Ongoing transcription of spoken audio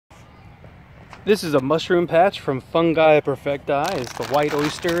This is a mushroom patch from Fungi Perfecti. It's the white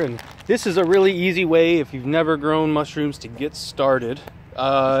oyster, and this is a really easy way if you've never grown mushrooms to get started.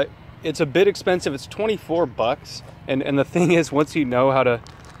 It's a bit expensive. It's 24 bucks, and the thing is, once you know how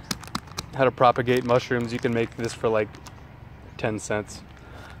to propagate mushrooms, you can make this for like 10 cents.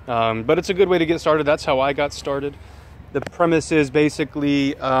 But it's a good way to get started. That's how I got started. The premise is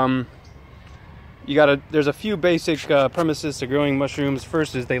basically there's a few basic premises to growing mushrooms.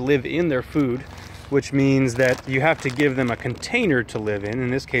 First is they live in their food, which means that you have to give them a container to live in.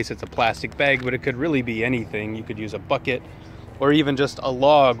 In this case, it's a plastic bag, but it could really be anything. You could use a bucket or even just a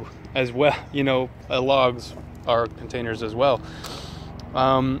log as well. You know, logs are containers as well.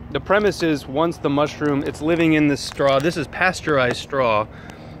 The premise is once the mushroom, it's living in this straw. This is pasteurized straw,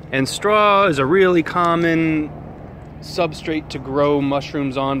 and straw is a really common substrate to grow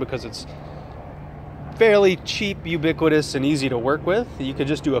mushrooms on because it's fairly cheap, ubiquitous, and easy to work with. You could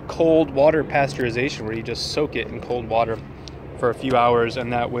just do a cold water pasteurization where you just soak it in cold water for a few hours,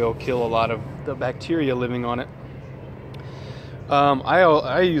 and that will kill a lot of the bacteria living on it.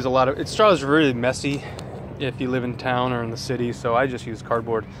 I use a lot of straw is really messy if you live in town or in the city, so I just use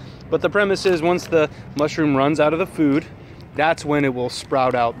cardboard. But the premise is once the mushroom runs out of the food, that's when it will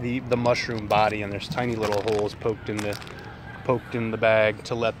sprout out the mushroom body, and there's tiny little holes poked in the bag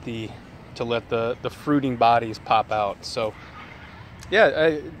to let the fruiting bodies pop out. So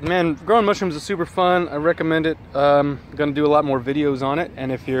yeah, man, growing mushrooms is super fun. I recommend it. I'm gonna do a lot more videos on it, and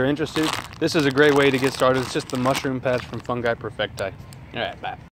if you're interested, this is a great way to get started. It's just the mushroom patch from Fungi Perfecti. All right, bye.